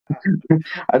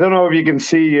I don't know if you can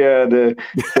see the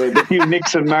few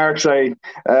nicks and marks.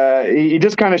 He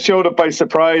just kind of showed up by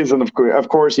surprise, and of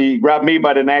course he grabbed me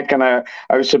by the neck, and I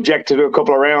was subjected to a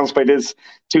couple of rounds by this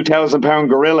 2,000-pound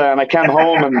gorilla. And I came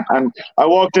home and I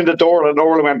walked in the door, and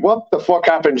Orla went, "What the fuck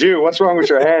happened to you? What's wrong with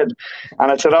your head?"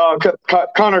 And I said, "Oh,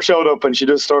 Conor showed up," and she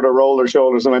just sort of rolled her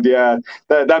shoulders and went, "Yeah,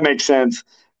 that makes sense."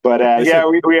 But yeah,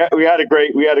 we had a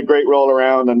great roll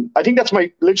around, and I think that's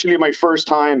literally my first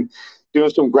time doing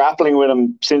some grappling with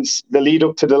him since the lead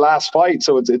up to the last fight.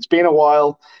 So it's been a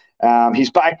while.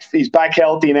 He's back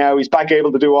healthy now. He's back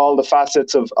able to do all the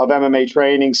facets of MMA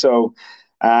training. So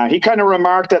he kind of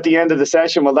remarked at the end of the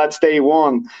session, "Well, that's day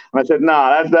one." And I said,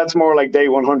 "Nah, that's more like day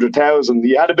 100,000.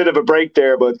 You had a bit of a break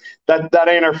there, but that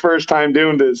ain't our first time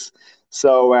doing this."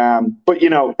 So, but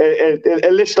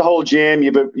it lifts the whole gym.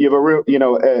 You have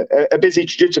a busy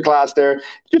jiu-jitsu class there.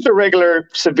 Just a regular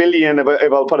civilian,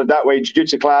 if I'll put it that way,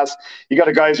 jiu-jitsu class. You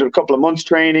got guys with a couple of months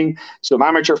training, some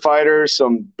amateur fighters,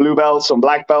 some blue belts, some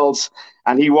black belts,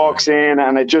 and he walks in,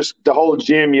 and the whole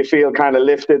gym, you feel kind of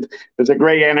lifted. There's a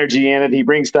great energy in it. He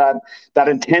brings that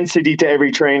intensity to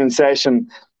every training session,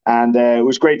 and it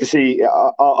was great to see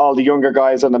all the younger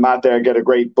guys on the mat there get a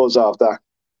great buzz off that.